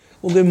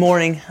Well, good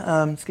morning.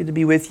 It's good to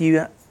be with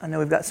you. I know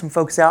we've got some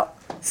folks out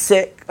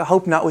sick. I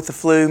hope not with the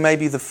flu,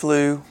 maybe the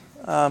flu,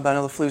 but I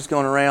know the flu's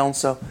going around,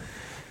 so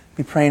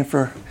be praying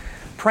for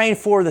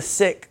the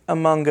sick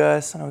among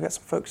us. I know we've got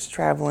some folks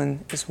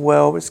traveling as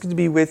well, but it's good to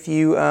be with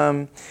you.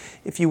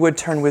 If you would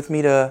turn with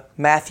me to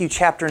Matthew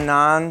chapter 9.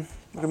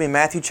 We're going to be in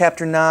Matthew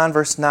chapter 9,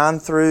 verse 9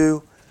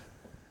 through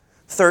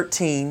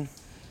 13.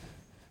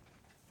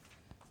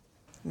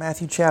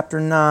 Matthew chapter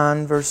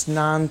 9, verse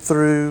 9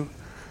 through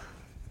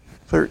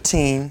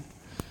 13.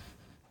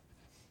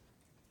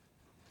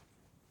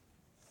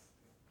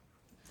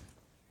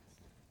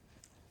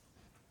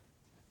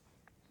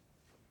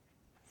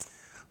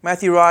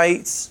 Matthew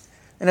writes,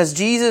 "And as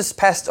Jesus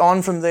passed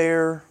on from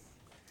there,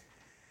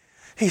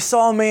 he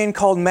saw a man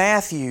called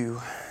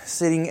Matthew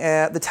sitting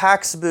at the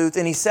tax booth,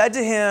 and he said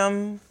to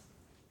him,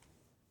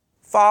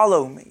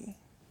 'Follow me.'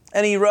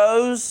 And he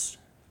rose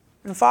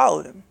and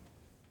followed him.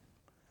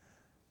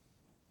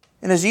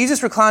 And as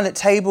Jesus reclined at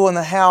table in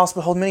the house,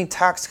 behold, many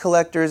tax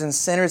collectors and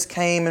sinners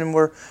came and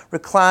were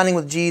reclining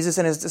with Jesus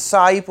and his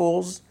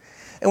disciples.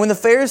 And when the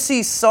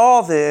Pharisees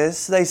saw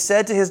this, they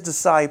said to his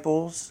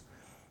disciples,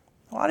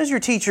 'Why does your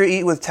teacher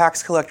eat with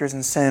tax collectors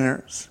and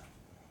sinners?'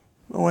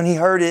 But when he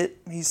heard it,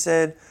 he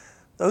said,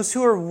 'Those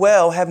who are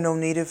well have no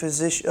need of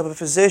a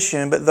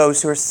physician, but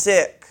those who are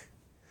sick.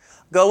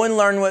 Go and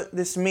learn what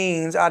this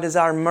means. I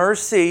desire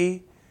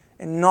mercy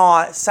and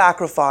not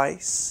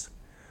sacrifice.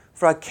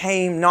 For I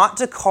came not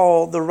to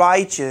call the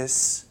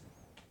righteous,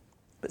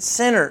 but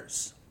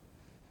sinners.'"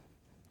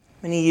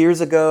 Many years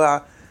ago,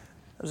 I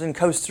was in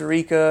Costa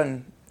Rica,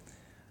 and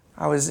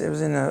it was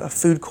in a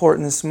food court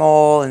in this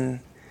mall, and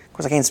of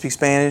course I can't speak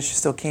Spanish,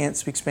 still can't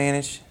speak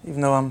Spanish,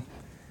 even though I'm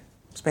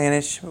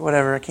Spanish,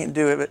 whatever, I can't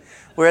do it. But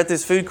we're at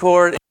this food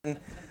court, and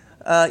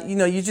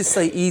you just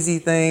say easy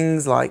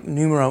things like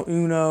numero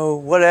uno,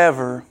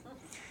 whatever.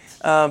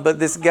 But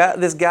this guy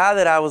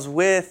that I was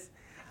with,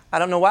 I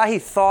don't know why he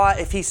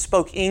thought if he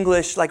spoke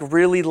English like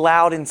really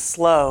loud and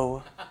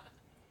slow,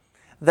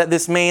 that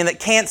this man that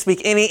can't speak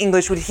any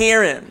English would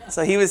hear him.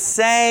 So he was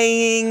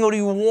saying what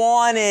he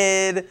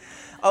wanted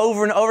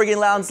over and over again,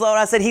 loud and slow. And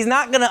I said, he's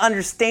not going to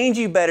understand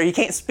you better. He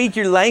can't speak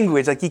your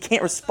language. Like, he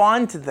can't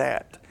respond to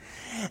that.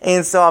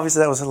 And so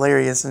obviously that was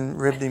hilarious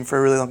and ribbed him for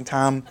a really long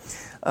time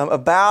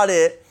about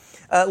it.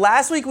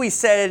 Last week we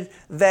said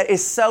that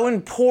it's so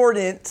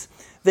important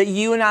that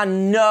you and I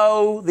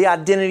know the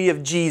identity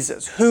of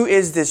Jesus. Who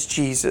is this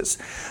Jesus?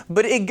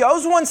 But it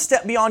goes one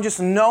step beyond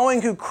just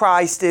knowing who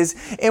Christ is,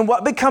 and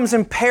what becomes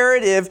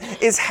imperative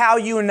is how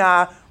you and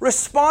I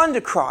respond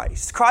to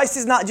Christ. Christ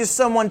is not just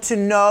someone to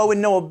know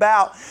and know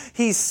about.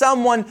 He's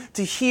someone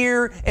to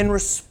hear and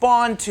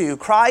respond to.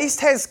 Christ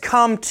has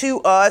come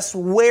to us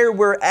where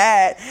we're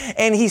at,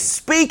 and He's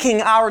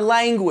speaking our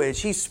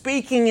language. He's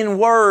speaking in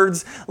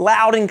words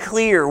loud and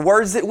clear,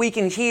 words that we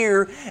can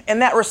hear,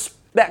 and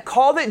that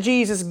call that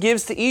Jesus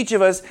gives to each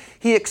of us,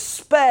 He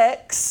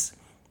expects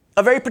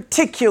a very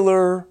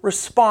particular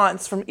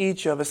response from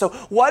each of us. So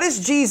what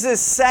is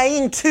Jesus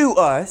saying to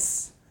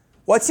us?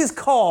 What's His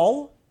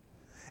call?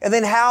 And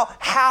then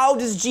how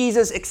does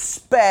Jesus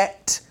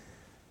expect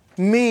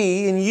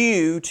me and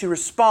you to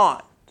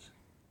respond?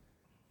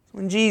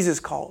 When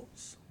Jesus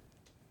calls.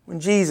 When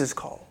Jesus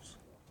calls.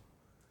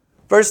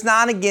 Verse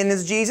 9 again,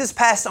 as Jesus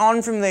passed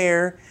on from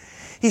there,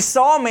 He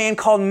saw a man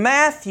called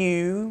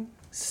Matthew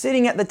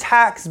sitting at the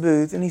tax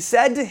booth, and He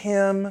said to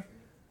him,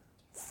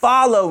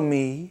 "Follow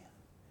me."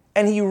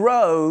 And he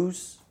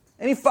rose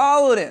and he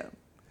followed him.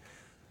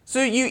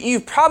 So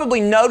you've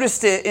probably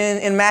noticed it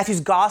in Matthew's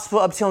gospel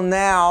up till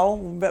now,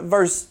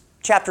 verse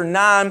chapter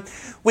 9.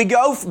 We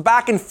go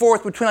back and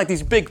forth between like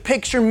these big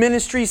picture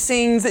ministry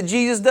scenes that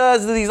Jesus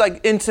does to these like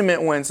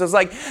intimate ones. So it's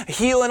like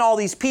healing all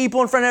these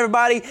people in front of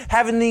everybody,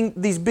 having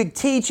these big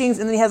teachings,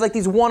 and then He has like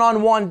these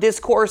one-on-one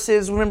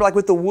discourses, remember, like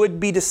with the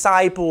would-be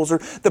disciples or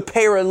the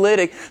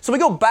paralytic. So we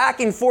go back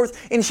and forth,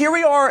 and here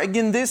we are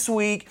again this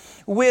week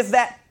with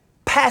that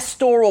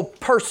pastoral,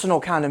 personal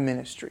kind of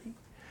ministry.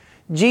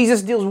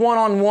 Jesus deals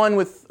one-on-one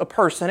with a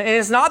person. And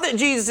it's not that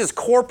Jesus'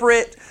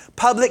 corporate,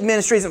 public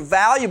ministry isn't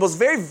valuable. It's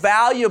very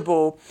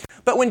valuable.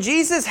 But when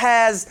Jesus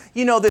has,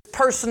 this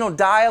personal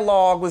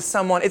dialogue with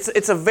someone,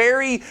 it's a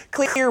very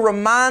clear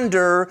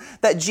reminder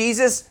that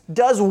Jesus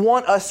does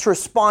want us to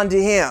respond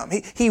to Him.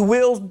 He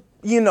will,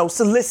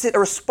 solicit a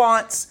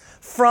response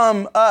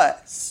from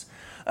us.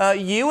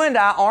 You and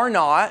I are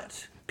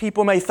not.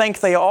 People may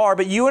think they are,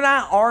 but you and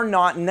I are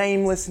not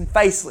nameless and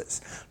faceless.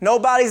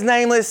 Nobody's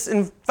nameless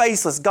and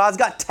faceless. God's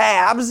got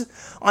tabs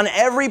on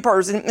every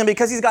person, and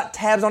because He's got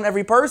tabs on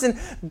every person,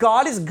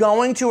 God is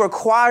going to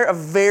require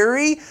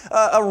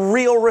a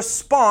real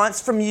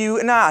response from you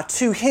and I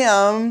to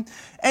Him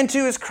and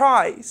to His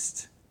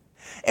Christ.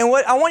 And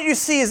what I want you to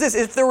see is this: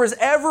 if there was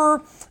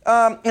ever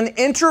an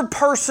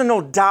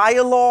interpersonal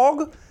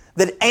dialogue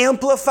that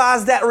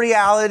amplifies that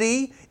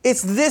reality,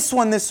 it's this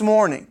one this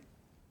morning.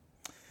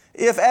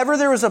 If ever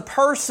there was a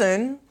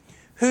person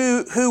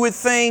who would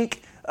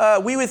think,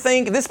 we would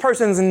think this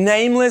person's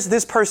nameless,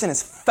 this person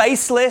is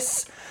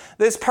faceless,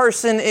 this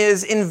person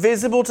is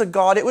invisible to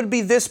God, it would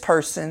be this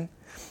person.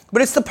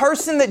 But it's the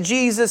person that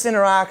Jesus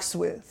interacts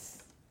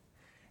with.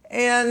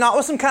 And not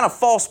with some kind of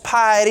false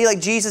piety, like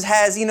Jesus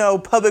has,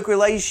 public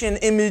relation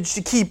image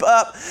to keep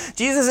up.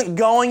 Jesus isn't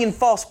going in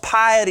false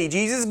piety.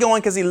 Jesus is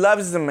going because he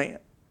loves the man.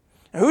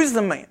 And who's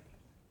the man?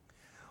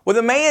 Well,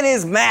 the man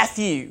is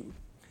Matthew.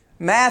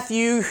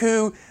 Matthew,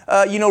 who,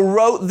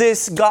 wrote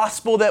this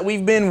gospel that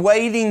we've been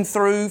wading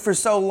through for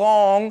so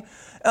long.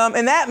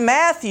 And that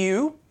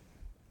Matthew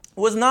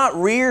was not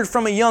reared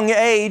from a young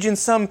age in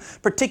some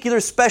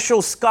particular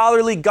special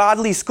scholarly,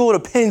 godly school to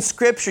pen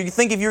Scripture. You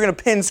think if you're going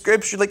to pen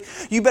Scripture,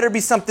 you better be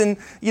something,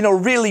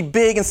 really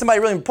big and somebody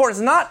really important.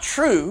 It's not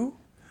true.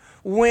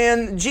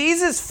 When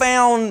Jesus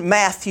found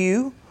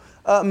Matthew,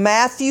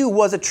 Matthew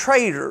was a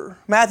traitor.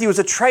 Matthew was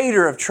a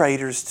traitor of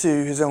traitors to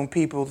his own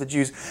people, the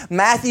Jews.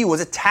 Matthew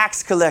was a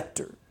tax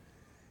collector.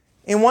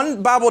 In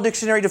one Bible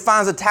dictionary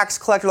defines a tax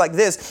collector like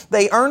this: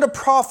 they earned a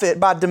profit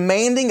by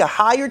demanding a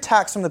higher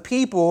tax from the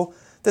people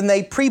than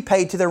they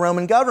prepaid to the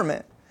Roman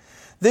government.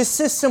 This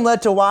system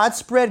led to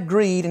widespread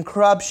greed and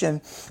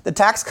corruption. The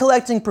tax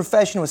collecting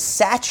profession was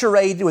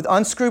saturated with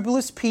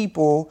unscrupulous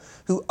people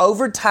who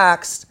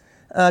overtaxed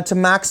to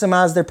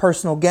maximize their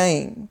personal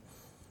gain.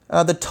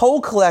 The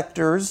toll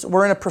collectors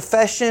were in a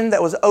profession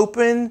that was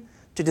open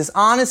to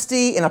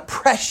dishonesty and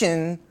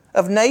oppression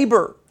of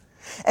neighbor.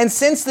 And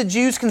since the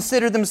Jews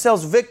considered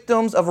themselves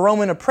victims of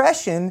Roman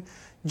oppression,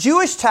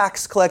 Jewish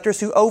tax collectors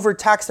who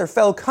overtaxed their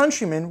fellow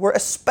countrymen were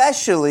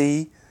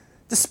especially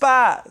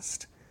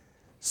despised.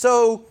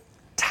 So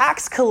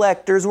tax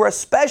collectors were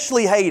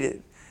especially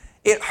hated.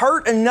 It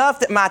hurt enough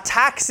that my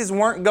taxes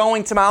weren't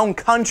going to my own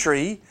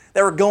country.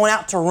 They were going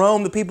out to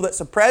Rome, the people that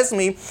suppressed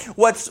me.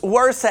 What's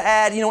worse, to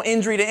add,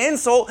 injury to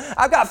insult,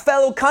 I've got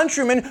fellow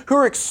countrymen who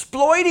are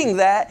exploiting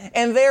that,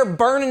 and they're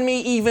burning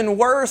me even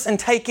worse and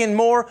taking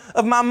more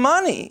of my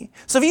money.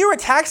 So if you were a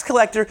tax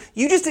collector,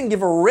 you just didn't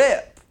give a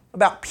rip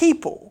about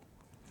people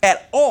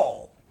at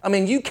all. I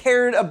mean, you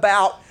cared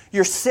about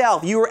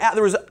yourself. You were out.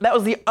 That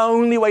was the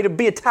only way to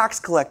be a tax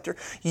collector.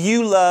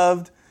 You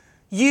loved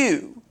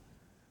you.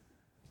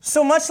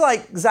 So much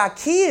like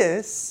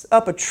Zacchaeus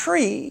up a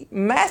tree,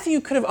 Matthew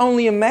could have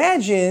only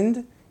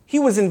imagined he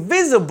was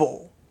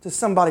invisible to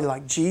somebody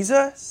like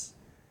Jesus,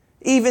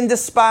 even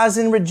despised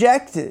and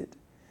rejected.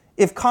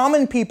 If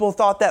common people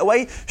thought that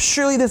way,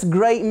 surely this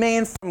great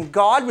man from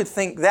God would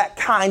think that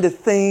kind of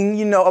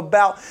thing,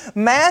 about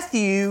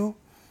Matthew.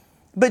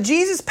 But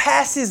Jesus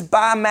passes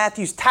by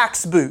Matthew's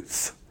tax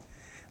booth,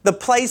 the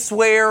place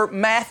where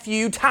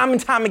Matthew time and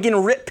time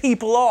again ripped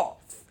people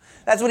off.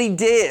 That's what he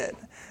did.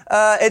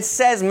 It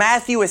says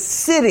Matthew is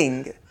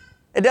sitting.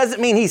 It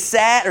doesn't mean he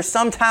sat or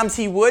sometimes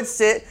he would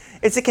sit.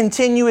 It's a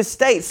continuous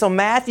state. So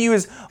Matthew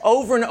is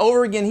over and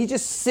over again, he's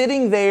just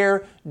sitting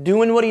there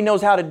doing what he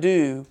knows how to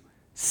do: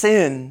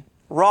 sin,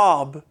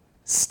 rob,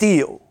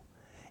 steal.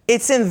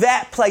 It's in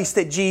that place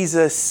that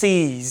Jesus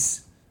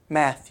sees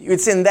Matthew.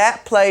 It's in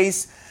that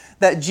place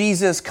that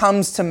Jesus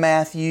comes to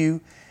Matthew,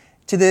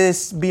 to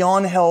this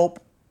beyond help,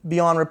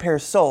 beyond repair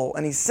soul.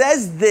 And he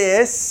says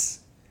this,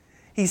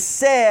 he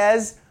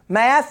says,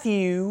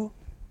 Matthew,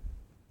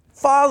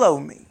 follow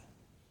me.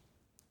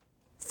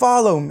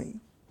 Follow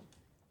me.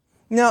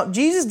 Now,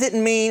 Jesus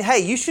didn't mean, hey,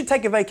 you should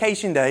take a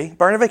vacation day,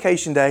 burn a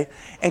vacation day,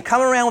 and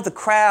come around with the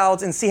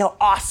crowds and see how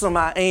awesome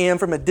I am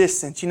from a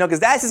distance, because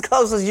that's as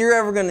close as you're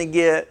ever going to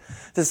get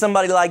to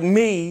somebody like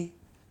me.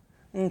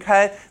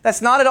 Okay?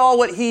 That's not at all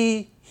what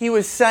he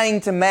was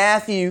saying to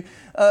Matthew.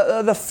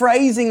 The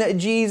phrasing that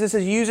Jesus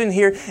is using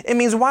here, it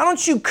means, why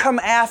don't you come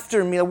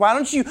after me? Why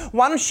don't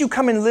you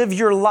come and live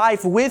your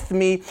life with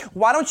me?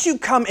 Why don't you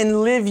come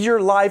and live your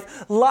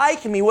life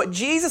like me? What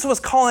Jesus was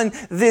calling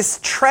this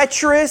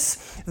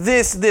treacherous,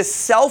 this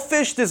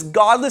selfish, this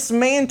godless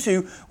man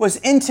to was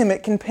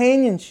intimate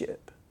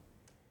companionship.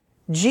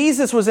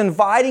 Jesus was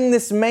inviting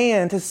this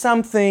man to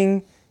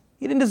something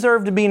he didn't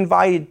deserve to be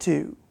invited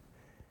to.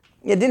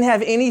 It didn't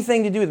have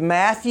anything to do with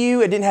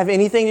Matthew. It didn't have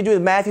anything to do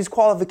with Matthew's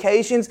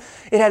qualifications.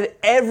 It had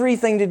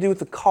everything to do with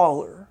the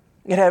caller.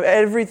 It had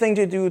everything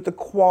to do with the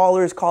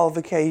caller's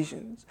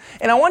qualifications.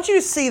 And I want you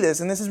to see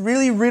this, and this is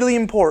really, really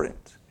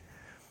important.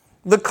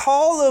 The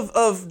call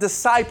of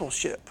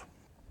discipleship,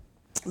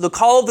 the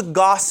call of the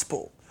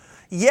gospel,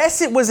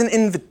 yes, it was an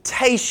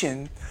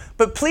invitation,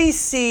 but please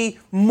see,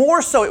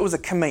 more so it was a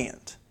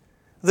command.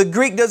 The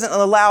Greek doesn't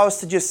allow us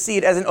to just see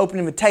it as an open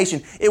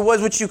invitation. It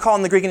was what you call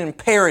in the Greek an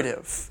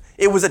imperative.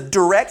 It was a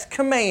direct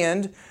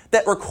command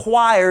that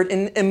required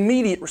an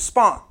immediate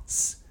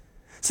response.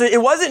 So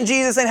it wasn't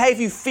Jesus saying, hey, if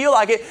you feel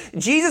like it.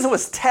 Jesus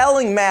was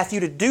telling Matthew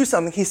to do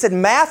something. He said,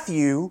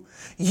 Matthew,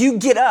 you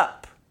get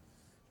up.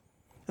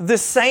 The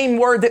same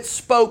word that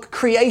spoke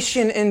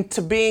creation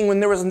into being when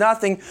there was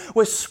nothing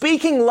was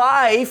speaking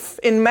life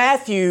in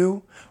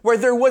Matthew where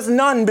there was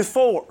none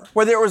before,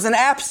 where there was an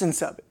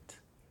absence of it.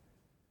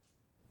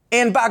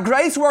 And by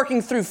grace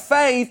working through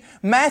faith,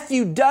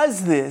 Matthew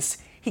does this.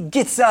 He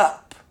gets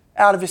up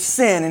out of his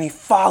sin and he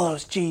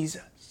follows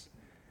Jesus.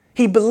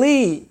 He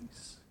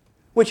believes,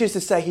 which is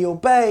to say he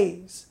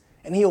obeys.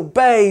 And he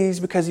obeys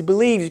because he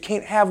believes you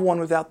can't have one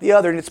without the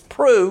other. And it's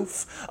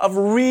proof of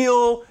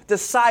real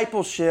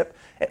discipleship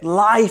at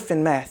life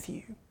in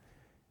Matthew.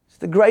 It's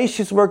the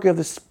gracious work of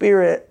the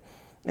Spirit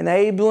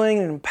enabling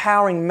and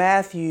empowering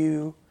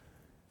Matthew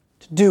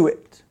to do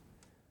it.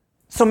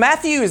 So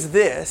Matthew is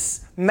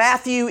this.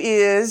 Matthew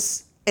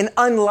is an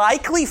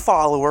unlikely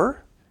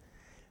follower,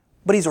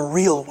 but he's a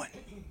real one.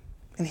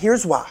 And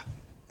here's why.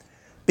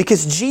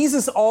 Because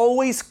Jesus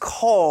always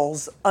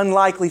calls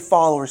unlikely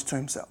followers to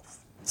himself.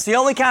 It's the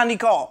only kind he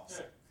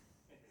calls.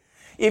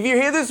 If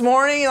you're here this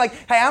morning, like,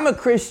 hey, I'm a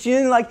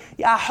Christian, I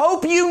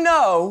hope you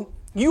know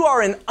you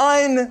are an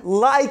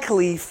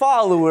unlikely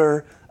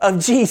follower of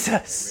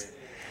Jesus.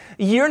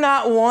 You're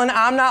not one,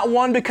 I'm not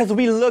one because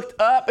we looked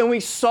up and we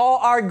saw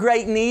our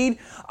great need,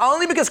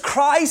 only because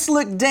Christ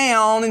looked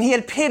down and he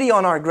had pity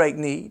on our great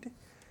need.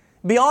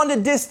 Beyond a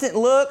distant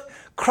look,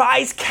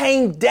 Christ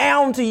came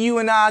down to you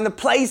and I in the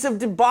place of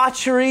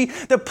debauchery,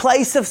 the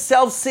place of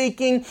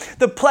self-seeking,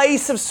 the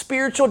place of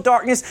spiritual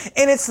darkness.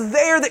 And it's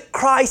there that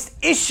Christ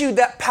issued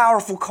that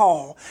powerful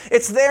call.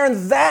 It's there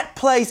in that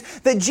place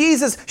that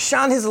Jesus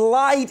shined his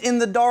light in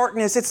the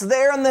darkness. It's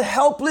there in the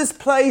helpless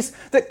place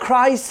that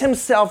Christ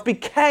himself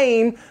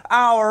became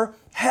our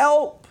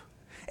help.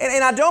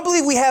 And I don't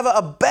believe we have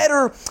a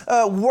better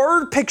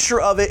word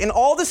picture of it in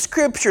all the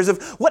scriptures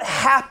of what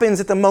happens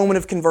at the moment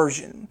of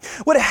conversion.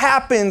 What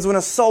happens when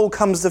a soul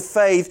comes to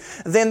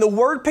faith than the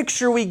word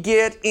picture we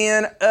get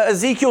in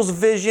Ezekiel's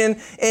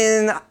vision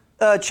in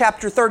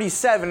chapter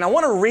 37. I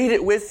want to read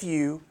it with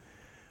you.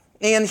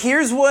 And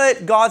here's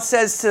what God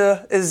says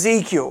to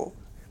Ezekiel.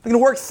 We're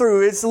going to work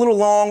through it. It's a little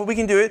long, but we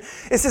can do it.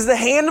 It says, "The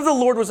hand of the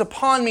Lord was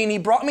upon me, and he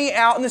brought me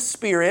out in the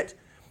spirit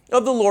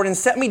of the Lord and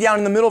set me down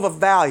in the middle of a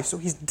valley." So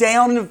he's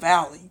down in a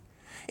valley.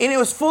 And it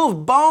was full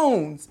of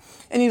bones.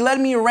 And he led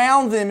me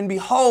around them, and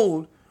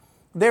behold,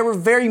 there were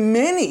very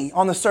many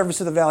on the surface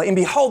of the valley. And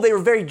behold, they were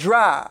very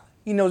dry.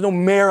 There's no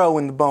marrow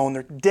in the bone.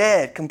 They're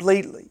dead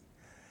completely.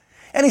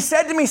 And he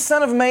said to me,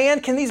 "Son of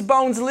man, can these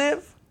bones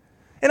live?"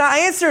 And I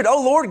answered,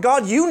 "Oh Lord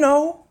God, you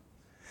know."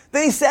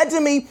 Then he said to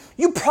me,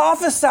 "You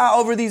prophesy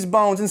over these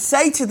bones and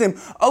say to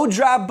them, O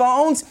dry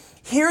bones,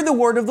 hear the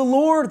word of the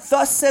Lord.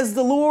 Thus says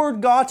the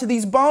Lord God to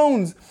these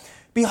bones,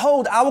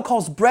 behold, I will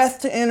cause breath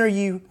to enter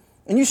you,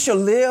 and you shall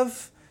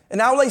live.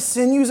 And I will lay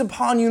sinews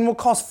upon you, and will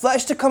cause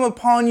flesh to come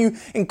upon you,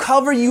 and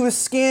cover you with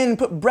skin, and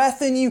put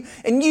breath in you,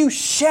 and you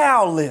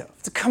shall live."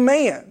 It's a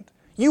command.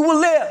 You will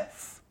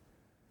live.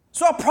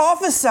 So I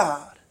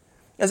prophesied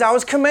as I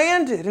was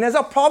commanded. And as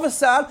I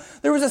prophesied,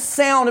 there was a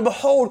sound, and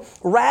behold,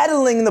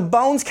 rattling, and the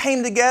bones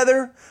came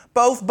together,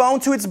 both bone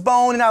to its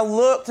bone. And I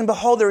looked, and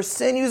behold, there were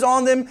sinews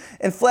on them,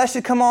 and flesh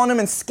had come on them,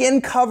 and skin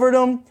covered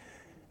them.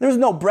 There was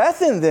no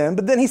breath in them.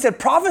 But then he said,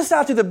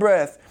 "Prophesy to the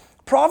breath.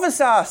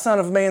 Prophesy, son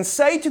of man.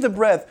 Say to the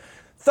breath,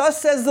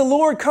 thus says the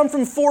Lord, come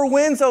from four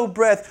winds, O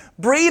breath.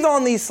 Breathe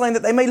on these slain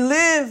that they may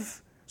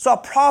live." So I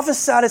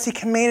prophesied as he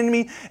commanded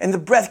me, and the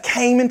breath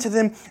came into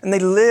them, and they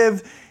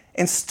lived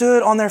and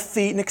stood on their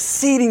feet, an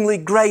exceedingly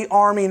great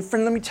army. And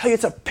friend, let me tell you,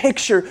 it's a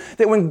picture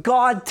that when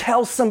God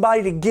tells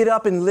somebody to get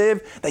up and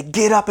live, they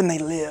get up and they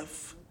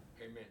live.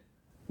 Amen.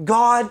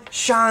 God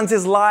shines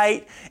his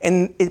light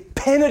and it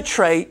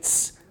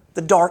penetrates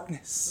the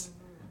darkness.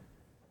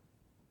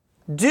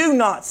 Do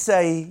not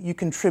say you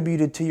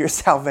contributed to your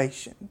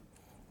salvation.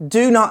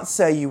 Do not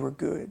say you were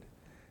good.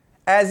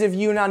 As if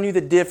you and I knew the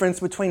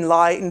difference between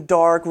light and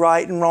dark,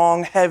 right and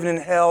wrong, heaven and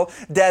hell,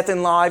 death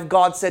and life.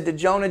 God said to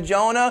Jonah,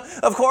 "Jonah,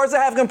 of course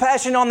I have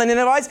compassion on the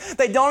Ninevites.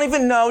 They don't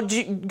even know."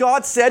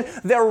 God said,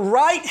 "Their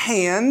right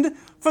hand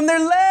from their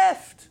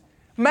left."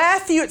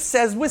 Matthew, it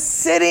says, was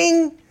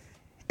sitting.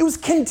 It was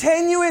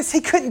continuous.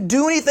 He couldn't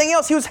do anything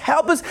else. He was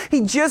helpless.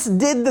 He just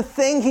did the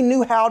thing he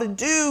knew how to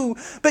do.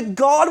 But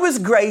God was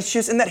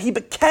gracious in that he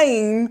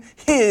became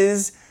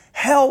his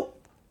help.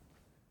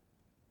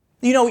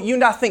 You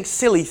and I think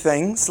silly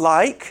things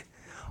like,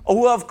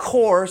 oh, well, of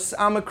course,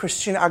 I'm a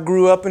Christian. I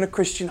grew up in a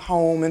Christian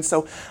home, and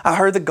so I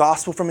heard the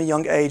gospel from a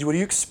young age. What do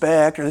you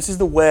expect? Or this is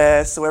the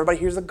West, so everybody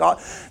hears the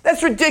gospel.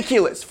 That's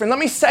ridiculous. Friend, let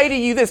me say to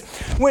you this.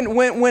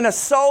 When a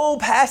soul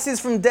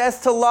passes from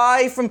death to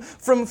life,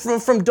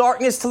 from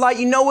darkness to light,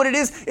 you know what it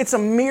is? It's a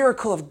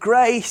miracle of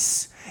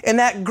grace. And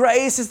that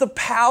grace is the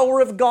power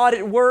of God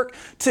at work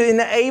to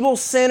enable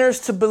sinners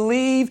to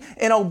believe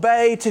and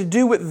obey, to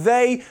do what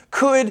they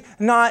could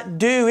not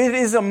do. It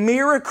is a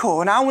miracle,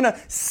 and I want to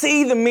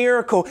see the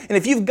miracle. And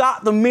if you've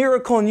got the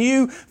miracle in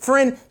you,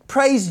 friend,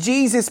 praise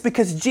Jesus,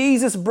 because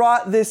Jesus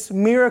brought this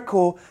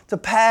miracle to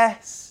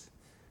pass.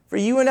 For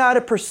you and I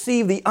to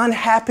perceive the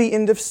unhappy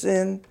end of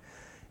sin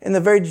and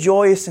the very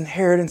joyous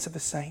inheritance of the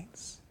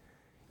saints.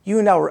 You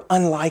and I were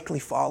unlikely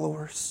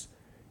followers,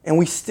 and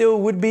we still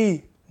would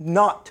be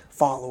not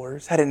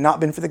followers had it not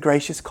been for the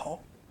gracious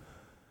call.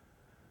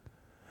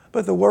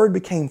 But the Word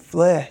became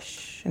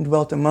flesh and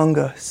dwelt among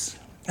us.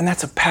 And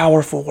that's a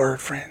powerful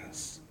word,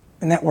 friends.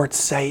 And that word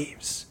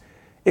saves.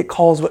 It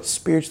calls what's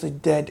spiritually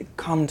dead to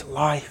come to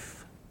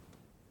life.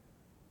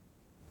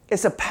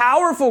 It's a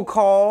powerful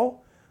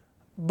call,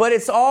 but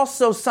it's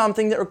also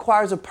something that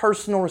requires a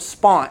personal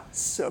response.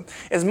 So,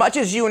 as much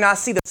as you and I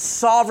see the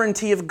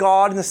sovereignty of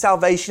God and the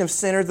salvation of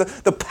sinners,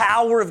 the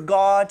power of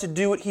God to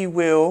do what He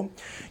will,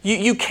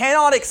 you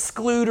cannot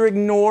exclude or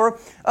ignore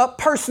a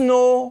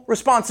personal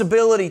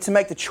responsibility to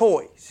make the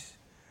choice.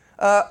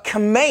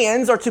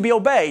 Commands are to be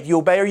obeyed. You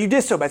obey or you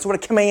disobey. That's what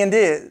a command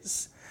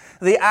is.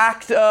 The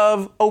act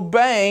of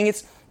obeying,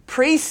 it's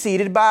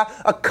preceded by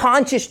a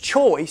conscious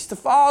choice to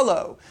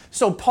follow.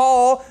 So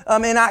Paul,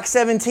 in Acts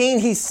 17,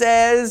 he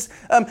says,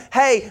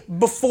 hey,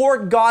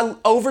 before God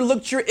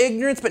overlooked your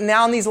ignorance, but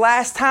now in these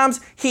last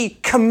times, He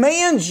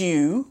commands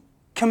you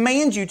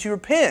to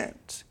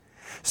repent.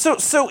 So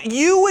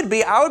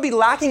I would be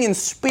lacking in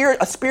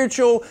a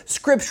spiritual,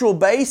 scriptural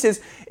basis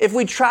if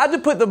we tried to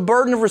put the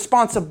burden of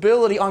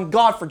responsibility on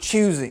God for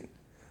choosing.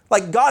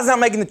 Like, God's not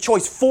making the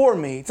choice for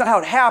me. It's not how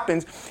it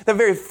happens. The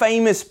very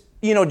famous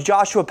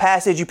Joshua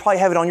passage, you probably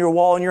have it on your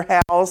wall in your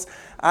house.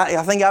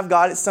 I think I've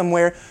got it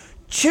somewhere.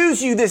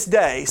 Choose you this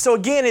day. So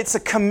again, it's a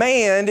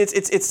command.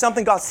 It's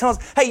something God's telling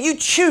us. Hey, you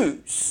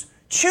choose.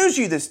 Choose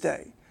you this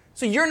day.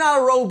 So you're not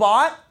a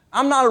robot.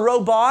 I'm not a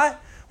robot.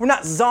 We're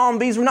not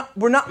zombies.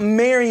 We're not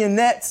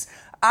marionettes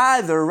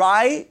either,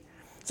 right?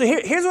 So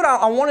here's what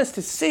I want us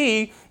to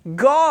see.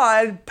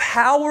 God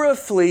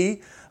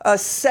powerfully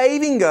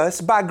saving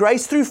us by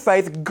grace through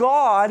faith,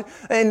 God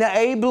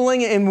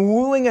enabling and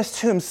wooing us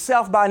to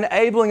Himself by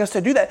enabling us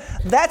to do that.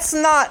 That's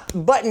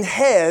not button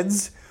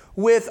heads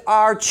with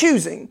our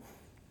choosing.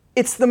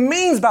 It's the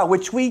means by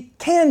which we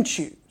can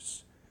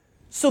choose.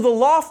 So the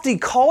lofty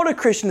call to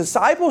Christian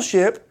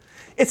discipleship,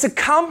 it's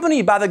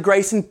accompanied by the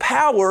grace and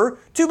power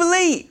to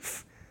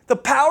believe. The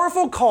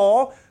powerful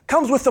call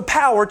comes with the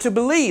power to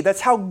believe.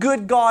 That's how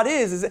good God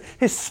is that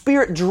His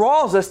Spirit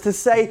draws us to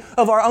say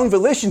of our own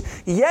volition,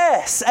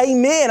 yes,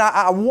 amen,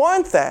 I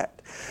want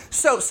that.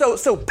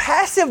 So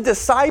passive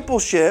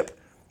discipleship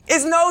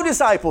is no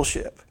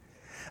discipleship.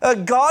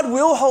 God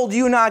will hold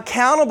you and I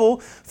accountable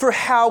for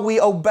how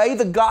we obey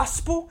the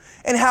gospel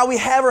and how we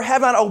have or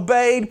have not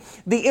obeyed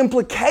the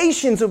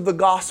implications of the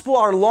gospel,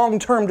 our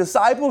long-term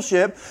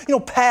discipleship,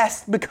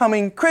 past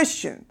becoming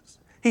Christians.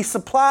 He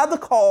supplied the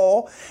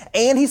call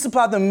and He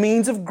supplied the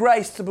means of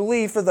grace to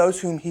believe for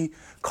those whom He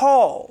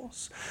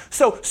calls.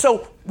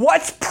 So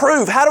what's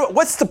proof?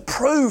 What's the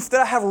proof that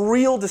I have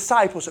real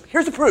discipleship?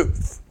 Here's the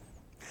proof.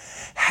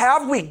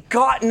 Have we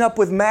gotten up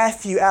with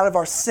Matthew out of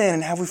our sin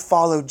and have we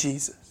followed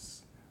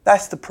Jesus?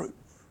 That's the proof.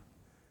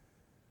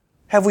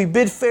 Have we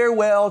bid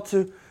farewell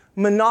to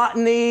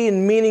monotony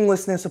and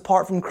meaninglessness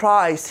apart from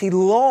Christ? He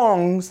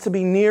longs to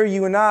be near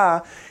you and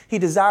I. He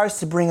desires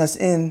to bring us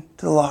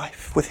into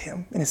life with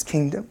Him in His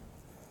kingdom.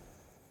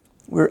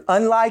 We're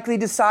unlikely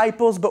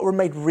disciples, but we're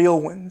made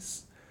real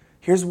ones.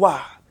 Here's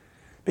why.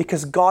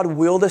 Because God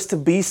willed us to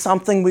be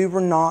something we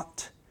were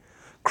not.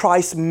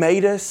 Christ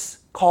made us,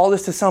 called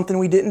us to something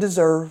we didn't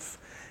deserve,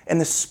 and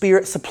the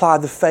Spirit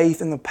supplied the faith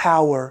and the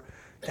power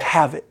to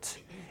have it.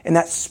 And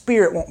that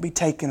Spirit won't be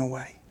taken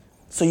away.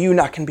 So you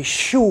and I can be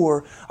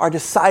sure our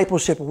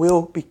discipleship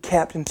will be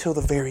kept until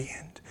the very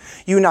end.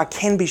 You and I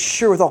can be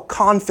sure with all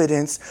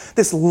confidence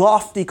this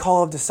lofty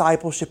call of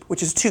discipleship,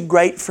 which is too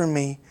great for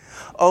me.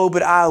 Oh,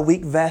 but I, a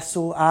weak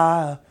vessel,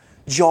 I,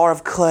 a jar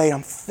of clay,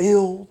 I'm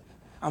filled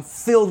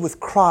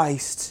with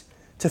Christ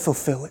to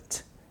fulfill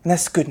it. And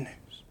that's good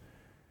news.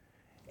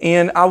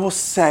 And I will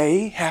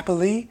say,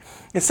 happily,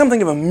 it's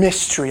something of a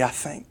mystery, I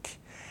think.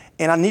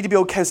 And I need to be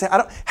okay with saying,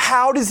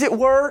 how does it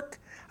work?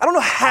 I don't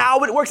know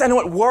how it works. I know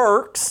it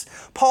works.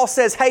 Paul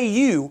says, hey,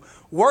 you,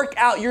 work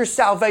out your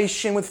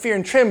salvation with fear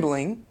and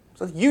trembling.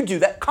 So you do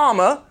that,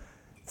 comma,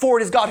 for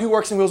it is God who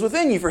works and wills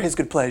within you for His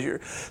good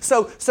pleasure.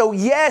 So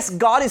yes,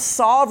 God is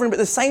sovereign, but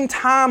at the same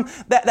time,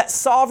 that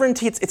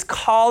sovereignty, it's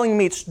calling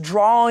me, it's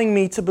drawing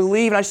me to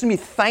believe. And I just need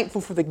to be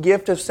thankful for the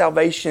gift of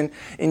salvation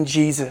in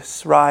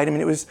Jesus, right? I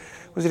mean, was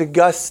it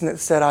Augustine that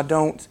said, I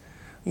don't,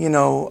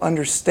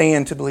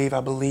 understand to believe, I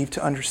believe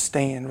to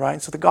understand,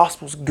 right? So the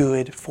gospel's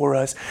good for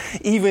us,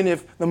 even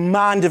if the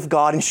mind of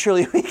God, and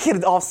surely we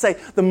can all say,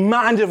 the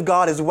mind of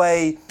God is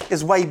way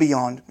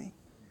beyond me.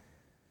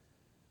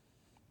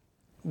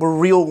 We're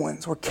real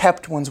ones, we're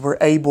kept ones, we're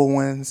able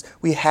ones.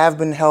 We have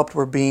been helped,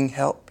 we're being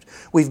helped.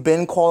 We've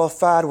been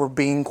qualified, we're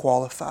being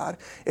qualified.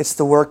 It's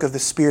the work of the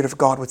Spirit of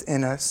God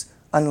within us,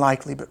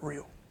 unlikely but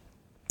real.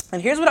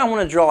 And here's what I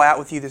want to draw out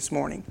with you this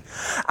morning.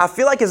 I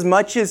feel like as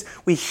much as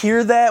we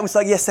hear that, it's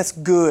like, yes, that's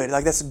good.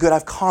 Like, that's good. I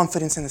have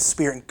confidence in the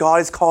Spirit. And God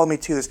has called me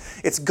to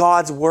this. It's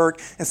God's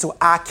work, and so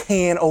I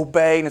can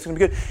obey, and it's going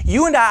to be good.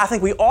 You and I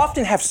think we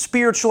often have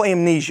spiritual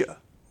amnesia.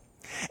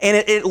 And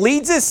it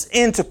leads us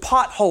into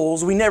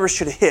potholes we never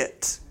should have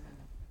hit.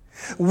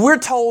 We're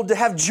told to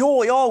have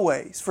joy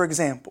always, for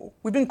example.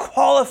 We've been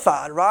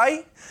qualified,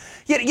 right?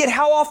 Yet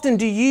how often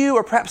do you,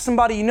 or perhaps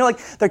somebody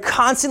they're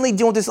constantly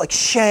dealing with this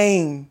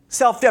shame,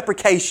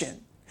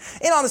 self-deprecation.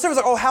 And on the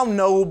surface, oh, how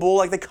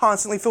noble, they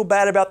constantly feel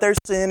bad about their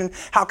sin and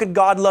how could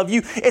God love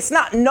you? It's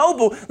not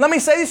noble. Let me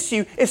say this to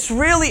you, it's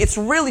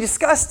really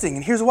disgusting,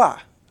 and here's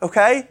why,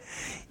 okay?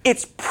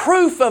 It's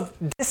proof of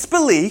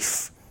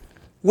disbelief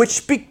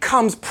which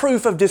becomes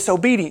proof of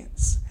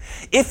disobedience.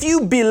 If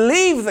you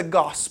believe the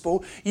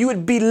gospel, you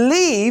would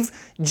believe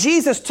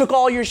Jesus took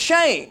all your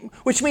shame,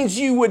 which means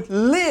you would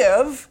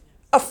live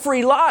a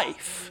free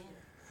life.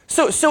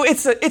 So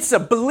it's a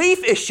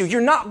belief issue.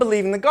 You're not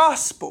believing the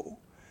gospel.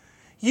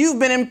 You've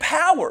been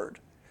empowered.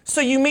 So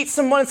you meet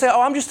someone and say,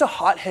 oh, I'm just a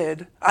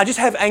hothead. I just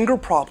have anger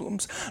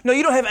problems. No,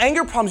 you don't have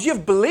anger problems. You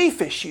have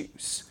belief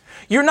issues.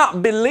 You're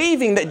not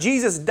believing that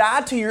Jesus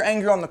died to your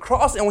anger on the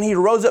cross, and when He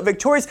rose up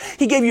victorious,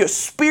 He gave you a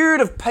spirit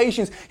of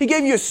patience. He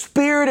gave you a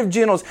spirit of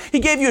gentleness.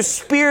 He gave you a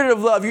spirit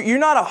of love. You're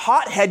not a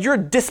hothead. You're a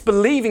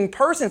disbelieving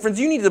person. Friends,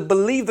 you need to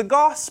believe the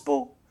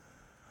gospel.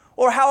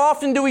 Or how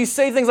often do we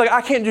say things like,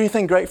 I can't do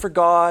anything great for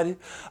God.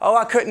 Oh,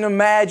 I couldn't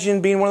imagine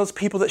being one of those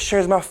people that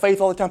shares my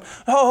faith all the time.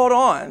 Oh, hold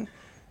on.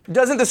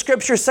 Doesn't the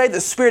Scripture say that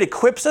the Spirit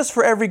equips us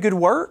for every good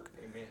work?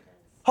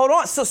 Hold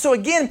on. So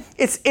again,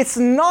 it's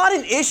not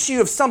an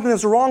issue of something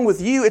that's wrong with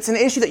you. It's an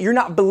issue that you're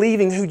not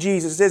believing who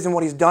Jesus is and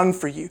what He's done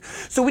for you.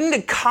 So we need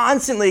to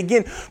constantly,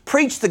 again,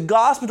 preach the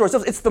gospel to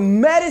ourselves. It's the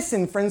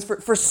medicine, friends,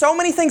 for so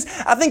many things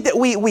I think that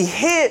we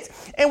hit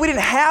and we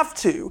didn't have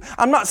to.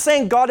 I'm not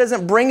saying God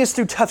doesn't bring us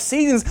through tough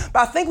seasons,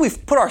 but I think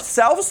we've put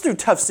ourselves through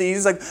tough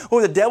seasons. Like,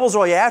 oh, the devil's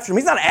really after him.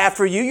 He's not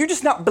after you. You're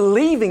just not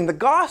believing the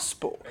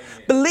gospel.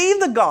 Amen. Believe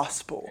the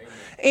gospel. Amen.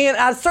 And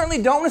I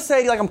certainly don't want to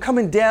say, like, I'm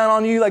coming down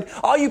on you, like,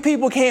 all you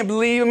people can't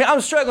believe. I mean,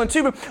 I'm struggling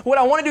too, but what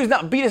I want to do is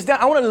not beat us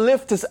down. I want to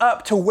lift us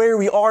up to where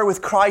we are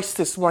with Christ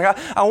this morning.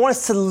 I want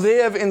us to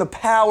live in the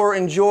power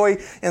and joy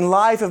and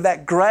life of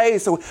that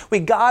grace. So we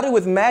got it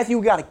with Matthew.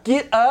 We got to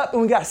get up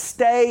and we got to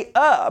stay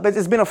up.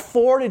 It's been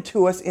afforded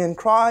to us in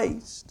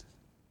Christ.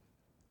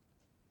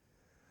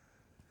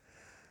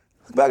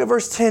 Look back at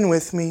verse 10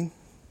 with me.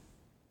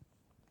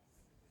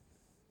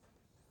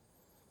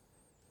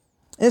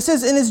 And it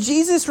says, and as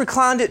Jesus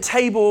reclined at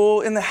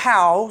table in the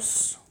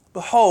house,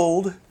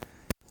 behold,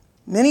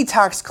 many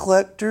tax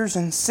collectors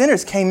and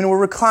sinners came and were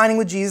reclining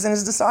with Jesus and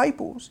His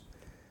disciples.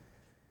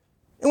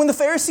 And when the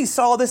Pharisees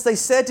saw this, they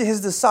said to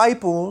His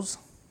disciples,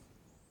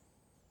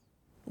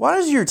 why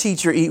does your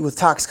teacher eat with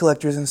tax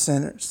collectors and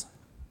sinners?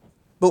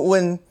 But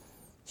when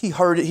He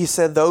heard it, He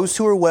said, those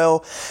who are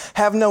well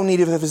have no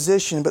need of a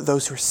physician, but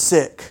those who are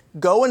sick.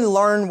 Go and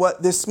learn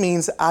what this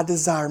means. I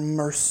desire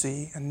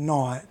mercy and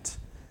not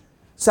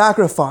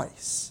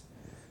sacrifice.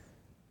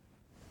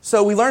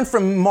 So we learned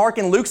from Mark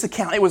and Luke's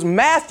account, it was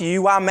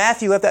Matthew. Why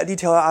Matthew left that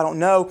detail out, I don't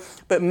know.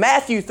 But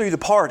Matthew threw the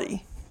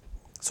party.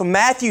 So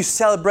Matthew's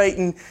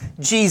celebrating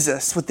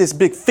Jesus with this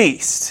big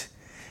feast.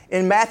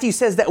 And Matthew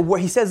says that,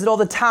 he says it all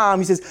the time.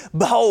 He says,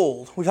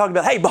 behold. We talked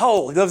about, hey,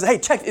 behold. He goes, hey,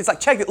 check. It's like,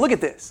 check it. Look at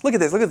this. Look at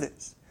this. Look at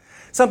this.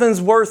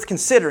 Something's worth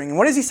considering. And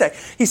what does he say?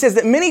 He says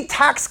that many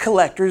tax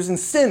collectors and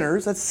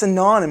sinners, that's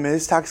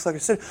synonymous, tax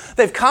collectors, sinners,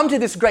 they've come to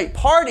this great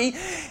party.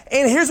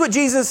 And here's what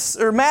Jesus,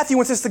 or Matthew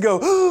wants us to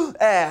go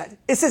at.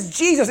 It says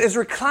Jesus is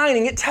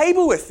reclining at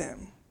table with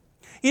them.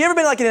 You ever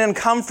been like in an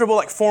uncomfortable,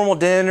 like formal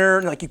dinner,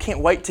 and like you can't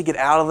wait to get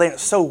out of there, and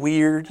it's so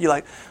weird. You're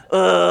like,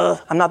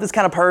 I'm not this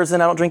kind of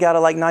person. I don't drink out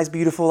of like nice,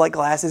 beautiful like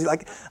glasses.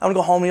 Like I'm gonna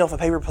go home and eat off a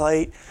paper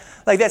plate.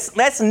 Like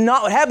that's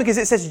not what happened, because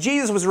it says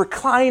Jesus was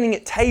reclining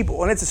at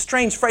table, and it's a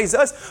strange phrase to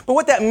us. But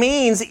what that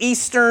means,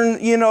 Eastern,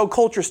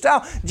 culture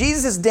style,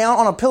 Jesus is down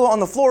on a pillow on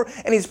the floor,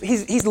 and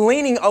he's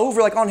leaning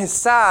over like on his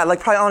side, like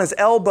probably on his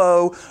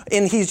elbow,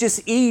 and he's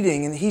just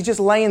eating, and he's just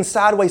laying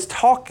sideways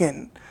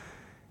talking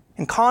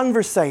and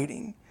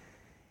conversating.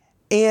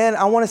 And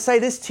I want to say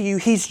this to you,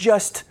 he's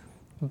just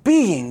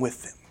being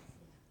with them.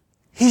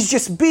 He's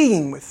just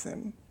being with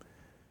them.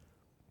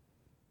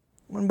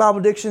 One Bible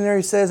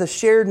dictionary says a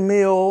shared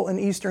meal in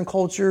Eastern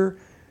culture,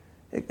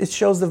 it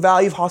shows the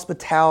value of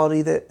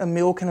hospitality, that a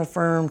meal can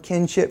affirm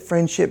kinship,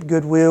 friendship,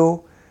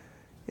 goodwill.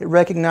 It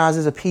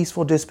recognizes a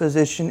peaceful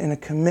disposition and a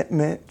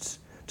commitment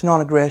to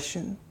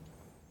non-aggression.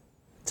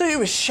 So it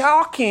was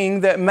shocking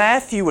that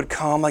Matthew would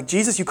come, like,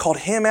 Jesus, you called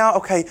him out.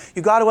 Okay,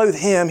 you got away with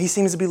him. He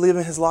seems to be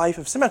living his life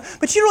of sin.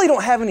 But you really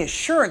don't have any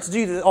assurance,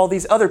 do you, that all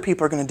these other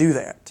people are going to do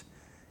that?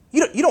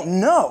 You don't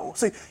know.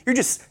 So you're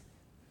just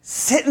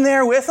sitting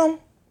there with them.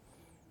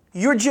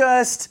 You're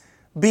just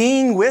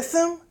being with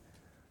them.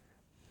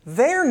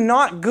 They're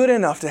not good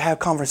enough to have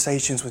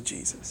conversations with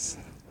Jesus.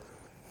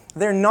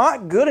 They're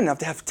not good enough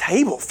to have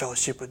table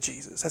fellowship with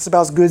Jesus. That's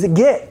about as good as it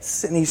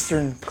gets in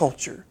Eastern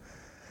culture.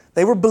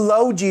 They were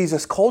below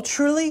Jesus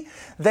culturally.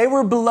 They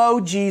were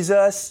below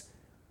Jesus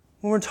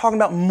when we're talking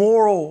about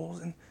morals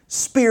and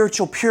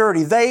spiritual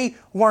purity. They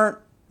weren't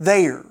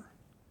there.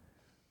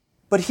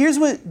 But here's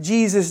what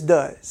Jesus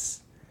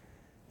does.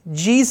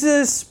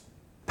 Jesus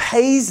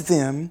pays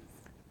them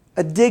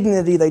a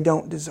dignity they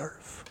don't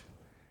deserve.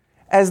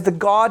 As the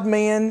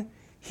God-man,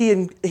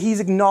 he's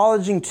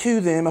acknowledging to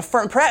them,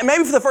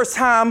 maybe for the first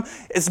time,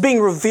 it's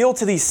being revealed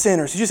to these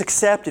sinners. He's just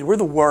accepted. We're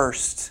the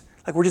worst.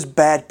 Like, we're just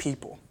bad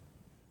people.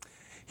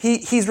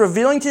 He's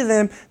revealing to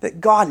them that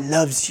God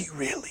loves you,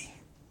 really.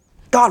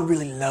 God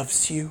really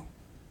loves you.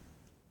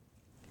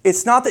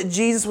 It's not that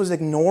Jesus was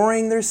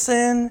ignoring their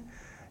sin.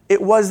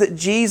 It was that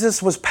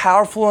Jesus was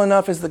powerful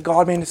enough as the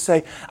God-man to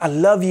say, I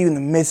love you in the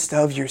midst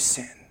of your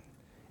sin.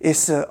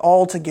 It's an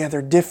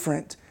altogether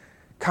different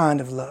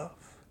kind of love.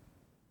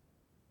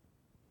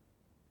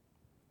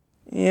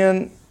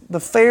 And the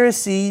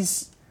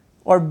Pharisees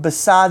are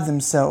beside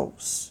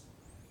themselves.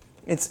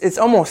 It's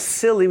almost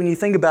silly when you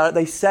think about it.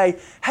 They say,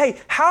 hey,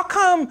 how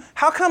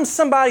come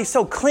somebody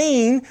so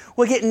clean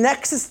will get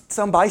next to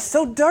somebody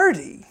so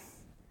dirty?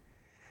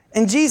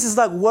 And Jesus is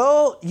like,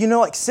 well,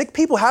 like sick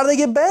people, how do they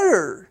get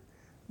better?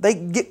 They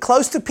get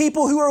close to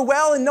people who are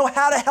well and know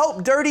how to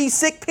help dirty,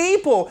 sick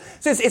people.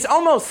 So it's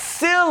almost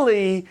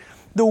silly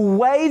the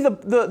way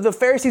the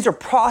Pharisees are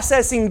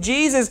processing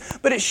Jesus,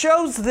 but it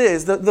shows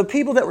this. The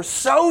people that were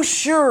so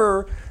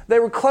sure they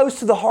were close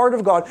to the heart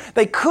of God,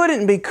 they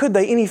couldn't be, could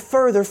they, any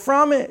further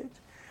from it?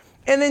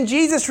 And then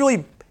Jesus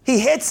he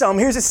hits them.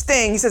 Here's a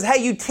sting. He says,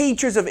 hey, you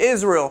teachers of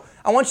Israel,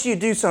 I want you to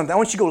do something. I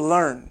want you to go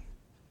learn.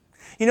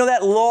 You know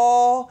that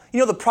law? You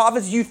know the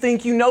prophets you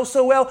think you know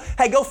so well?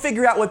 Hey, go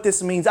figure out what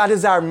this means. I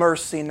desire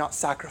mercy and not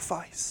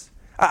sacrifice.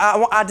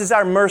 I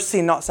desire mercy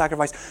and not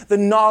sacrifice. The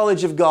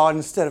knowledge of God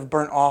instead of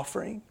burnt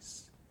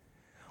offerings.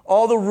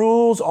 All the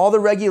rules, all the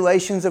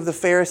regulations of the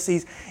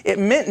Pharisees, it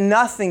meant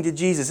nothing to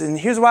Jesus. And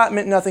here's why it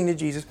meant nothing to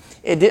Jesus.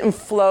 It didn't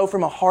flow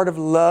from a heart of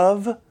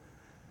love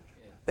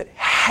that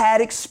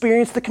had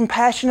experienced the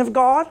compassion of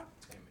God.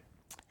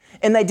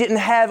 And they didn't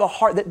have a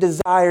heart that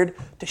desired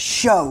to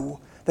show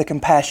the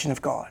compassion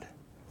of God.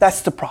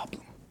 That's the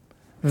problem.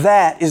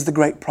 That is the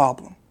great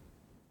problem.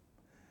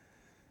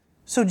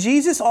 So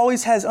Jesus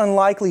always has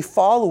unlikely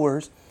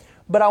followers,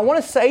 but I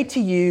want to say to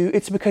you,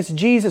 it's because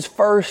Jesus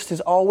first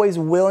is always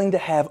willing to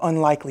have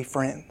unlikely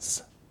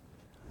friends.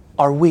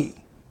 Are we?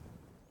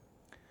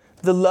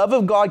 The love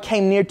of God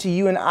came near to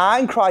you and I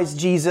in Christ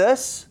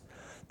Jesus.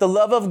 The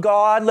love of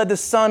God led the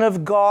Son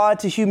of God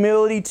to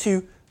humility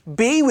to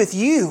be with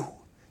you,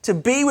 to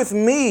be with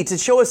me, to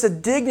show us a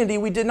dignity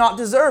we did not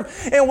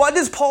deserve. And what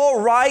does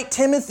Paul write,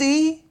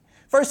 Timothy?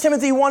 1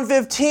 Timothy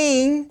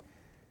 1:15.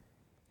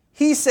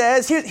 He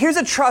says, here's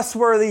a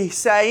trustworthy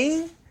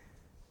saying.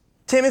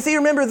 Timothy,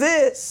 remember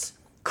this.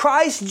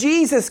 Christ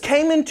Jesus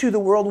came into the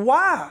world.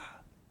 Why?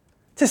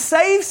 To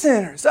save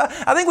sinners.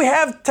 I think we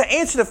have to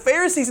answer the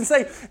Pharisees and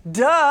say,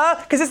 duh,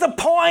 because it's the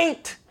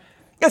point.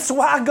 It's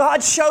why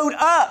God showed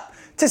up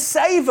to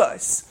save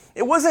us.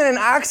 It wasn't an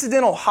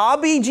accidental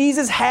hobby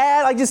Jesus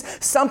had, like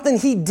just something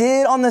He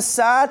did on the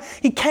side.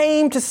 He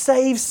came to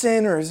save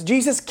sinners.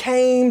 Jesus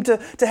came to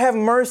have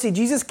mercy.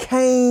 Jesus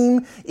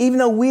came even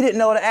though we didn't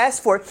know how to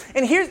ask for it.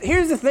 And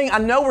here's the thing. I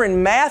know we're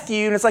in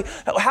Matthew, and it's like,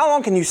 how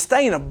long can you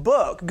stay in a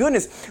book?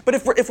 Goodness. But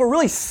if we're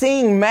really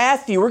seeing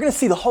Matthew, we're going to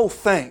see the whole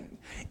thing.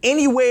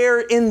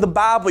 Anywhere in the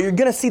Bible, you're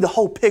going to see the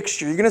whole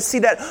picture. You're going to see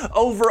that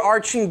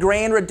overarching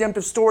grand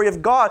redemptive story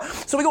of God.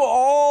 So we go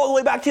all the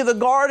way back to the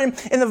garden.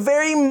 In the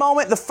very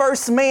moment the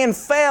first man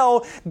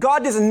fell,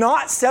 God does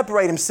not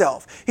separate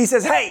Himself. He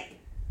says, hey,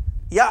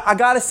 yeah, I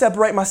got to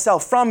separate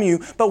myself from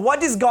you. But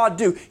what does God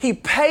do? He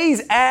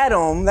pays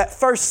Adam, that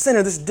first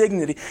sinner, this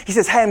dignity. He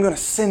says, hey, I'm going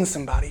to send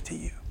somebody to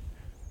you.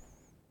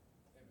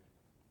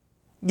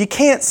 You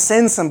can't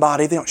send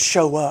somebody if they don't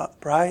show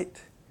up, right?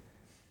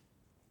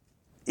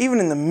 Even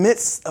in the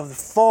midst of the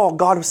fall,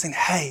 God was saying,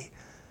 hey,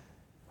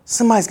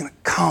 somebody's going to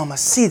come, a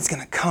seed's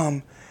going to come,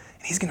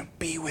 and He's going to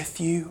be with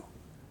you,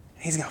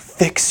 and He's going to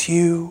fix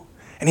you,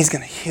 and He's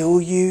going to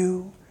heal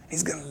you, and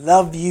He's going to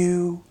love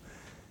you,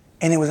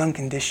 and it was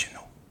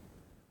unconditional.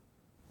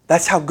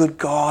 That's how good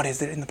God is,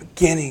 that in the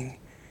beginning,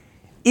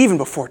 even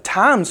before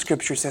time,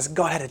 Scripture says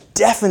God had a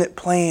definite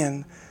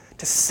plan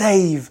to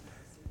save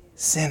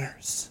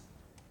sinners.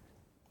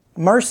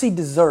 Mercy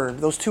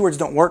deserved. Those two words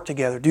don't work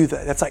together, do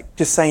they? That's like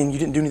just saying you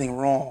didn't do anything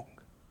wrong.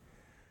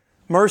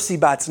 Mercy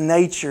by its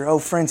nature, oh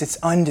friends, it's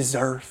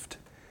undeserved.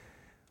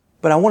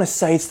 But I want to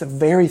say it's the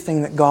very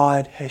thing that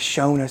God has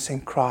shown us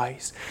in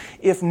Christ.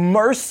 If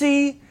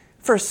mercy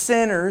for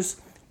sinners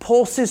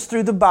pulses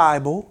through the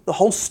Bible, the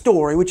whole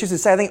story, which is to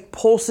say, I think it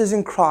pulses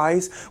in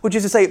Christ, which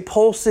is to say it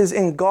pulses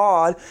in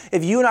God.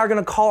 If you and I are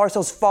going to call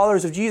ourselves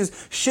followers of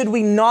Jesus, should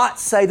we not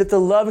say that the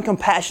love and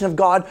compassion of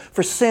God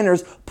for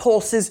sinners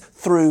pulses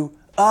through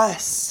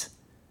us?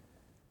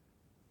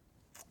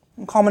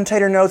 One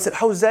commentator notes that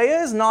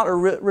Hosea is not a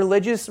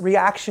religious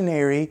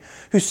reactionary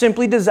who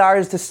simply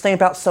desires to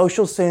stamp out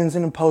social sins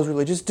and impose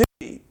religious duty.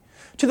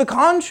 To the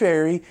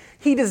contrary,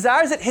 he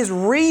desires that his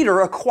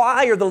reader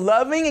acquire the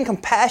loving and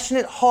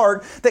compassionate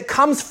heart that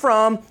comes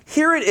from,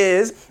 here it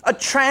is, a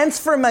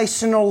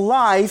transformational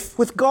life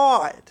with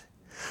God.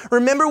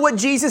 Remember what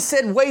Jesus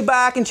said way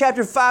back in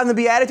chapter 5 in the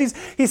Beatitudes?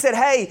 He said,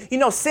 hey,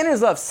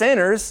 sinners love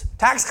sinners,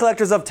 tax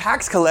collectors love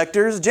tax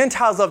collectors,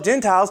 Gentiles love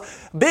Gentiles.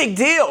 Big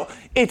deal.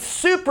 It's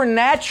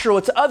supernatural.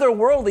 It's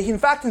otherworldly. In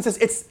fact, it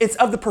says it's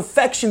of the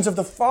perfections of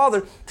the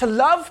Father to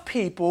love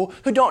people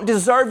who don't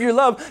deserve your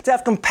love, to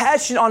have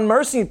compassion on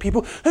mercy on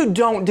people who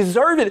don't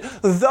deserve it.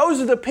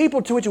 Those are the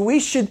people to which we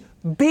should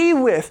be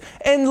with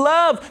and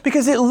love,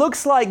 because it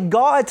looks like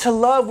God to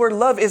love where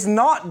love is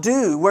not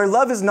due, where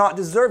love is not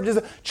deserved. It's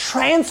a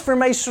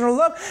transformational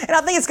love. And I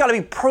think it's got to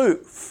be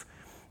proof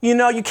You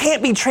know, you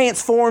can't be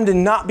transformed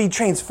and not be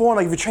transformed.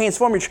 Like if you're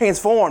transformed, you're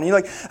transformed. You're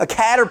like a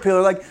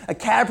caterpillar. Like a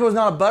caterpillar is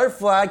not a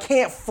butterfly. It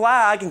can't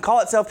fly. It can call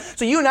itself.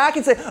 So you and I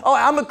can say, oh,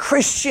 I'm a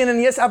Christian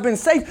and yes, I've been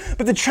saved.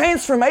 But the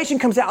transformation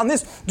comes out on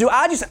this.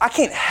 I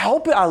can't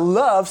help it. I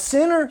love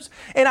sinners.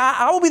 And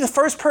I will be the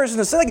first person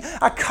to say, like,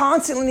 I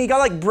constantly need God,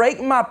 like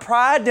break my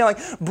pride down,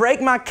 like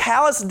break my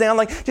callous down,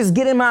 like just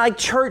get in my like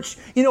church,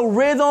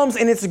 rhythms,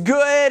 and it's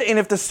good. And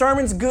if the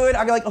sermon's good,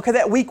 I go like, okay,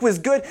 that week was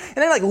good. And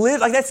then like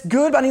live, like that's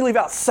good, but I need to live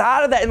outside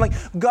of that and like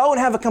go and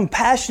have a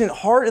compassionate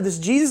heart of this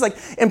Jesus, like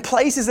in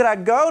places that I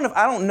go. And if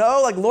I don't know,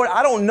 like, Lord,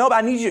 I don't know, but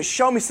I need you to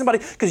show me somebody,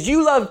 because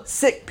you love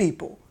sick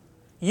people.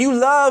 You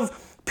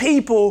love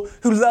people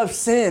who love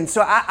sin.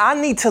 So I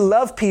need to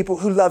love people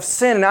who love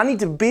sin, and I need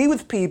to be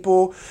with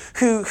people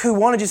who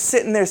want to just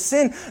sit in their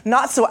sin,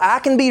 not so I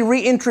can be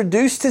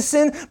reintroduced to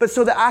sin, but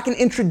so that I can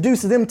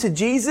introduce them to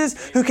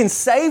Jesus who can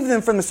save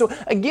them from this. So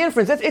again,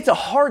 friends, it's a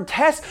hard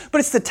task, but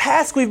it's the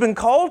task we've been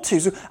called to.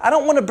 So I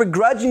don't want to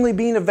begrudgingly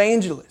be an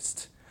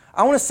evangelist.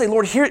 I want to say,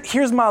 Lord,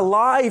 here's my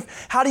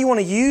life. How do you want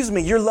to use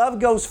me? Your love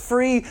goes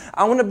free.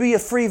 I want to be a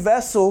free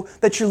vessel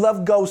that your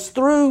love goes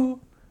through.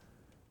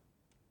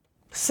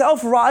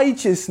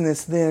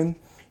 Self-righteousness, then,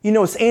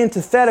 is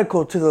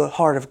antithetical to the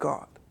heart of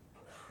God.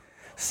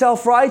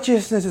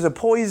 Self-righteousness is a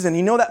poison.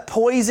 You know what that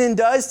poison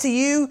does to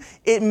you?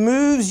 It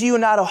moves you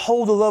and I to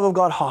hold the love of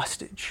God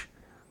hostage.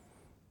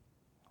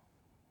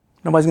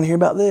 Nobody's going to hear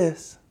about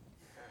this.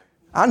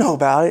 I know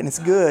about it, and it's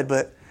good,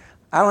 but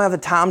I don't have the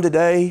time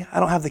today.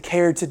 I don't have the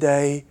care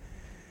today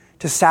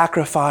to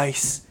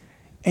sacrifice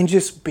and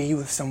just be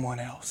with someone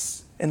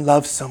else and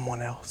love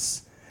someone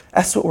else.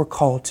 That's what we're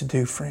called to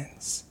do,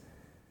 friends.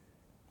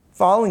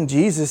 Following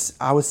Jesus,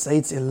 I would say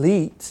it's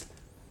elite.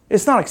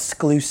 It's not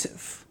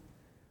exclusive.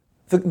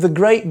 The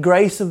great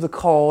grace of the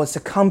call is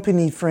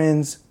accompanied,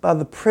 friends, by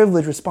the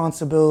privileged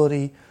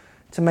responsibility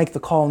to make the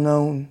call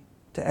known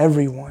to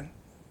everyone.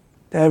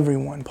 To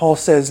everyone. Paul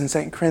says in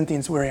 2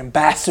 Corinthians, we're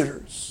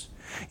ambassadors.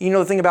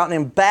 The thing about an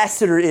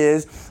ambassador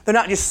is they're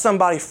not just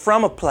somebody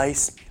from a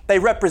place, they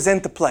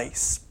represent the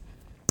place.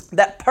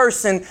 That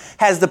person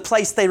has the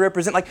place they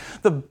represent, like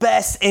the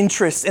best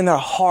interests in their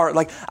heart.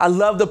 Like, I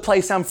love the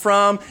place I'm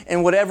from,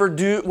 and whatever I'm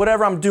doing,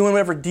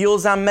 whatever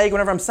deals I'm making,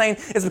 whatever I'm saying,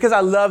 it's because I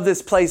love this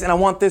place and I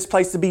want this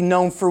place to be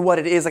known for what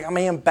it is. Like, I'm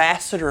an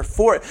ambassador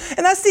for it.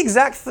 And that's the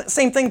exact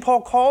same thing Paul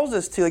calls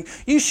us to. Like,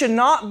 you should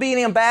not be an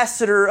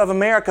ambassador of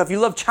America if you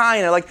love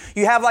China. Like,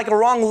 you have like a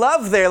wrong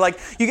love there. Like,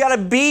 you got to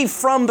be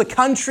from the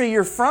country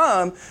you're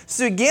from.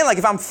 So again, like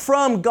if I'm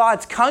from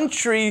God's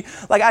country,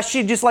 like I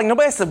should just like,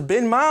 nobody has to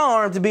bend my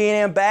arm to be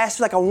an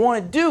ambassador. Like I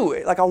want to do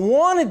it. Like I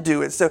want to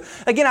do it. So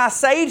again, I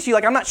say to you,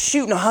 like I'm not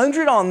shooting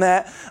 100 on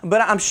that,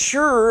 but I'm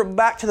sure,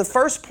 back to the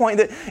first point,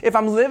 that if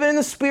I'm living in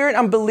the Spirit,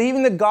 I'm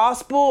believing the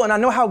gospel, and I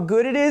know how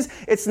good it is,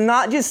 it's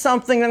not just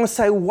something I'm going to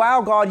say,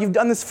 wow, God, you've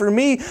done this for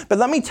me, but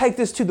let me take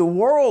this to the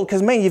world,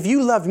 because man, if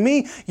you love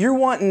me, you're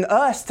wanting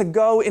us to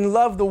go and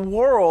love the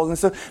world. And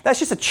so that's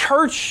just a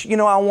church,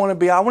 I want to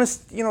be. I want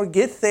to,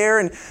 get there,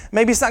 and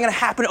maybe it's not going to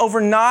happen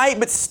overnight,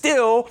 but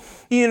still,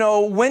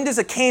 when does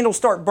a candle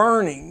start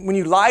burning? When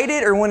you light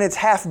it, or when it's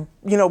half,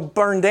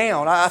 burned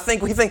down? I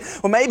think we think,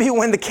 well, maybe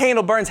when the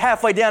candle burns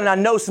halfway down and I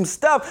know some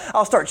stuff,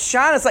 I'll start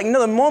shining. It's like, no,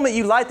 the moment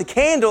you light the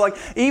candle, like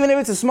even if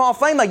it's a small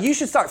flame, like you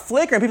should start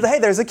flickering. People say, hey,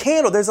 there's a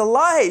candle, there's a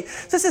light.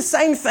 So it's the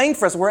same thing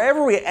for us.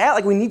 Wherever we're at,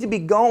 like we need to be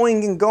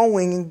going and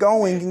going and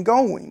going and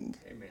going.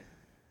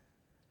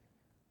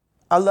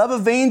 I love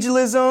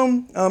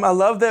evangelism. I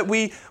love that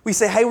we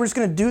say, hey, we're just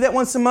going to do that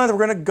once a month. We're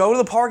going to go to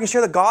the park and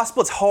share the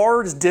gospel. It's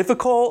hard. It's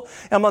difficult.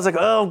 And I'm always like,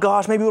 oh,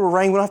 gosh, maybe it'll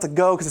rain. We don't have to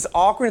go because it's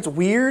awkward. It's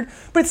weird.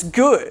 But it's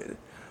good.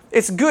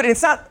 It's good. And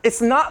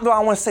it's not, though,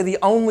 I want to say, the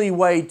only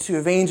way to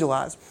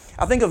evangelize.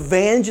 I think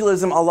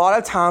evangelism a lot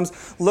of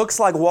times looks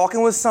like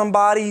walking with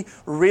somebody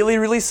really,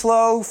 really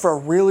slow for a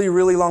really,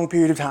 really long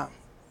period of time.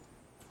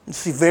 You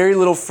see very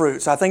little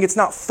fruit. So I think it's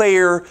not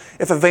fair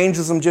if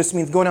evangelism just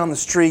means going down the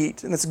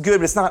street. And it's good,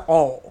 but it's not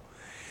all.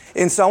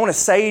 And so I want to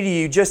say to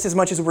you, just as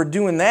much as we're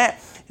doing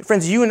that,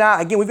 friends, you and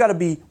I, again, we've got to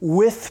be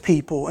with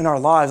people in our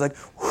lives. Like,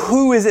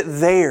 who is it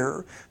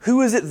there?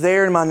 Who is it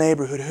there in my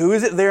neighborhood? Who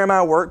is it there in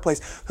my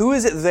workplace? Who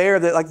is it there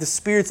that like the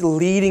Spirit's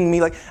leading me?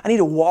 Like, I need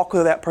to walk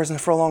with that person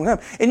for a long time.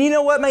 And you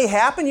know what may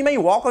happen? You may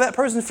walk with that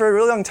person for a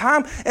really long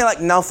time and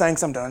like, no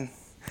thanks, I'm done.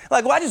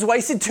 Like, well, I just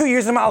wasted 2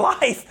 years of my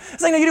life.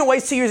 It's like, no, you didn't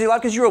waste 2 years of your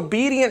life because you're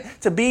obedient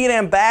to be an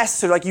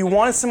ambassador. Like, you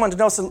wanted someone to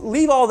know. So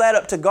leave all that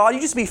up to God.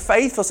 You just be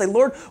faithful. Say,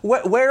 Lord,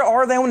 where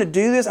are they? I want to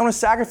do this. I want to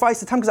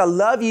sacrifice the time because I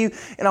love you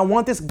and I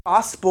want this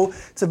gospel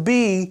to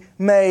be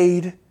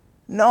made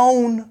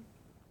known.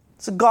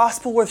 It's a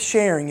gospel worth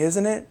sharing,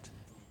 isn't it?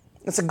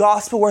 It's a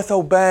gospel worth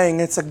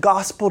obeying. It's a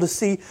gospel to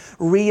see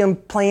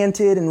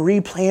reimplanted and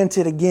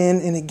replanted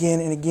again and again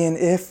and again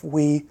if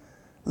we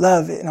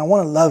love it. And I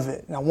want to love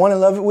it. And I want to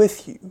love it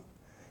with you.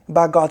 And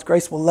by God's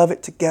grace, we'll love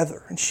it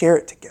together and share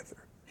it together.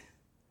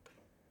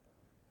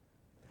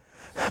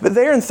 But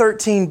there in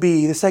 13b,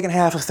 the second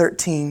half of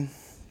 13,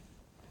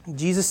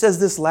 Jesus says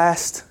this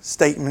last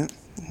statement.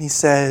 He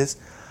says,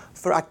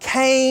 "For I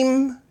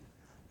came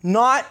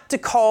not to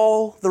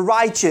call the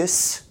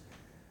righteous,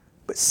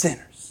 but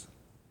sinners.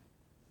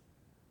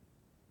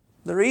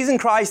 The reason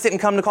Christ didn't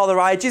come to call the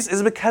righteous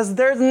is because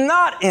there's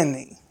not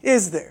any,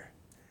 is there?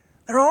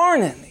 There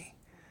aren't any.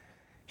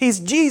 He's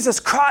Jesus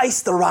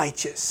Christ the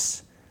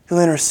righteous who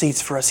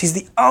intercedes for us. He's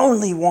the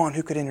only one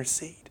who could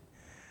intercede.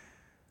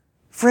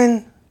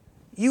 Friend,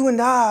 you and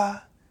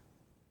I,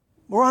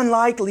 we're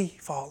unlikely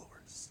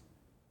followers.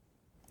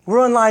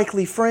 We're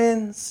unlikely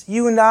friends.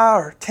 You and I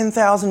are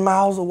 10,000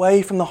 miles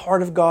away from the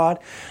heart of God.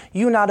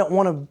 You and I don't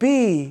want to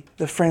be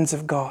the friends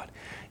of God.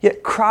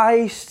 Yet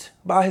Christ,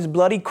 by His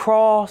bloody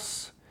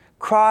cross,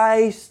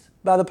 Christ,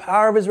 by the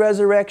power of His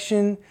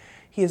resurrection,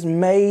 He has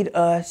made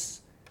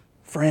us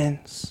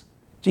friends.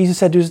 Jesus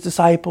said to His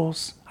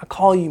disciples, I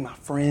call you my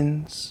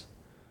friends.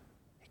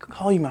 I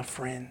call you my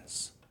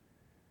friends.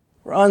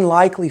 We're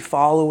unlikely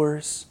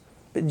followers,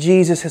 but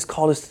Jesus has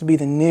called us to be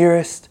the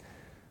nearest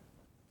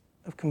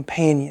of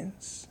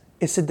companions.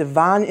 It's a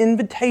divine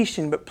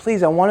invitation, but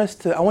please, I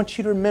want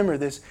you to remember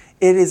this.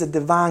 It is a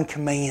divine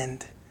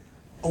command.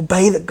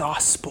 Obey the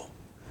gospel.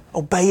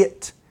 Obey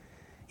it.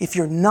 If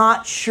you're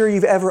not sure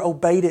you've ever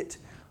obeyed it,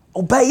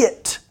 obey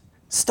it.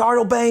 Start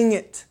obeying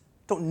it.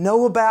 Don't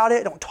know about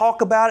it. Don't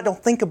talk about it.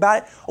 Don't think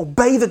about it.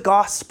 Obey the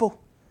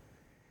gospel.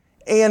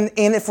 And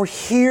if we're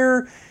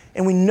here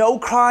and we know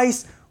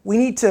Christ, we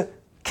need to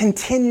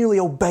continually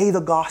obey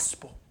the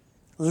gospel.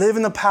 Live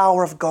in the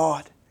power of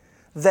God.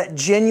 That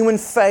genuine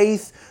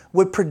faith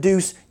would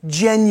produce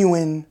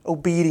genuine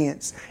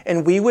obedience.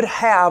 And we would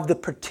have the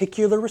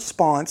particular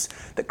response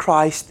that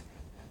Christ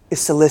is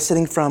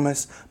soliciting from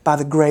us by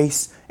the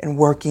grace and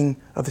working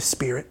of the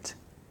Spirit.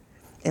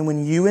 And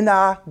when you and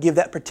I give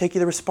that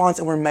particular response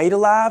and we're made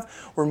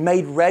alive, we're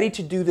made ready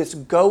to do this,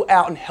 go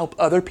out and help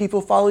other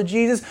people follow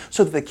Jesus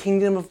so that the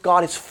kingdom of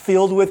God is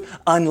filled with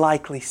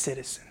unlikely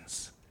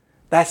citizens.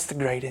 That's the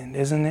great end,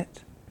 isn't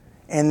it?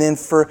 And then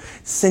for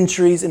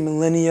centuries and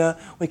millennia,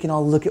 we can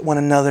all look at one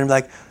another and be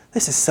like,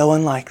 this is so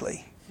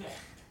unlikely.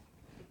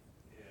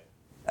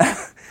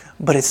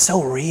 But it's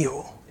so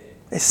real.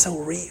 It's so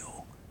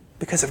real.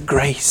 Because of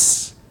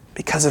grace.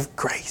 Because of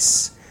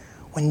grace.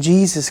 When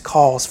Jesus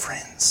calls,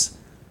 friends,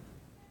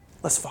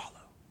 let's follow.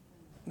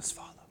 Let's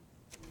follow.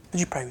 Would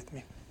you pray with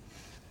me?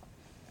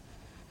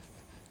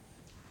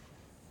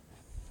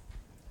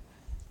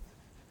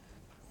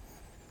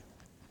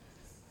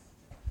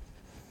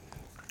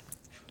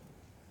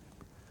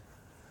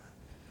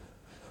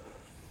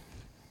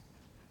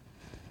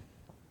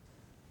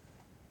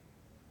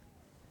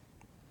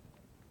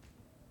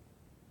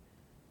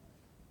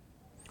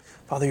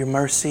 Father, your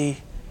mercy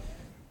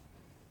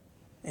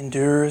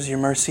endures. Your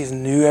mercy is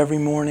new every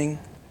morning.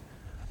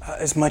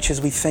 As much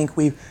as we think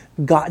we've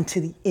gotten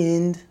to the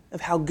end of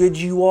how good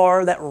you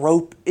are, that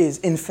rope is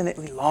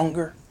infinitely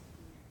longer.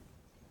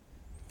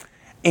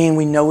 And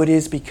we know it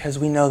is because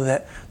we know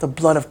that the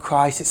blood of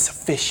Christ is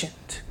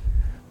sufficient.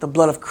 The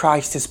blood of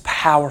Christ is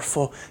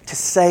powerful to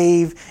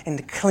save and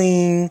to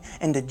clean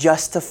and to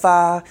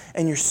justify.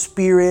 And your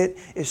Spirit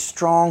is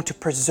strong to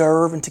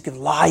preserve and to give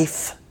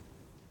life.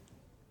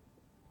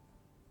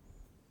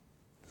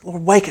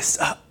 Lord, wake us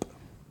up.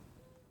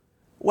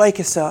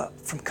 Wake us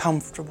up from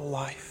comfortable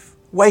life.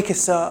 Wake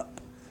us up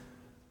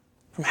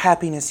from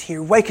happiness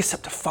here. Wake us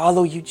up to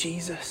follow you,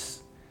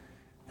 Jesus.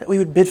 That we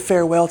would bid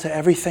farewell to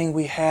everything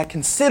we had.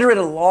 Consider it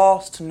a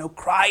loss to know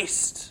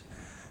Christ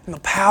and the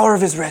power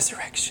of His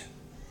resurrection.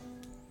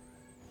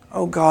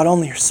 Oh God,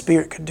 only your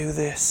Spirit could do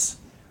this.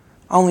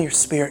 Only your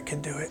Spirit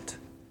could do it.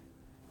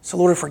 So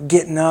Lord, if we're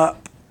getting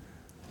up,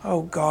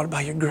 oh God,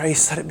 by your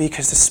grace, let it be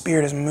because the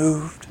Spirit has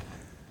moved.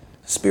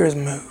 The Spirit has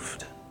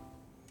moved.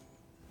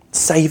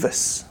 Save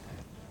us.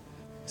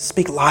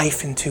 Speak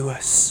life into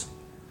us.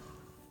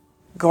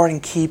 Guard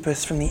and keep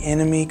us from the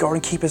enemy. Guard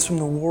and keep us from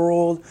the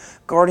world.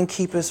 Guard and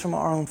keep us from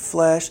our own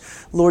flesh.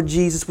 Lord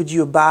Jesus, would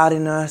you abide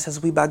in us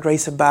as we by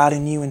grace abide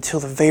in you until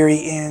the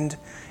very end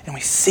and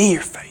we see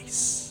your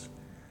face.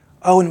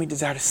 Oh, and we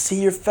desire to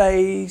see your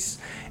face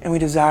and we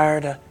desire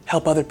to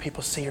help other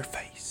people see your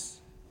face.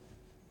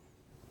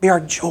 Be our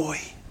joy,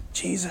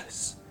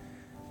 Jesus.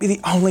 Be the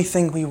only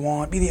thing we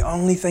want. Be the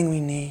only thing we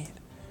need.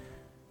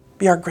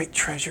 Be our great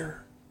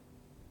treasure.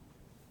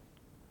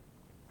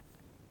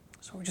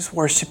 So we just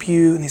worship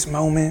you in these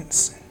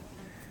moments.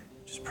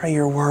 Just pray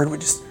your word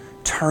would just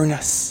turn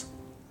us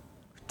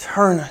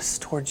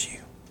towards you.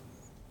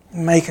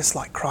 Make us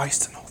like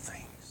Christ in all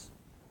things.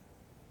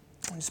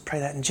 I just pray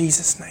that in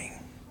Jesus' name.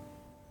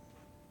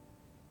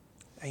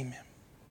 Amen.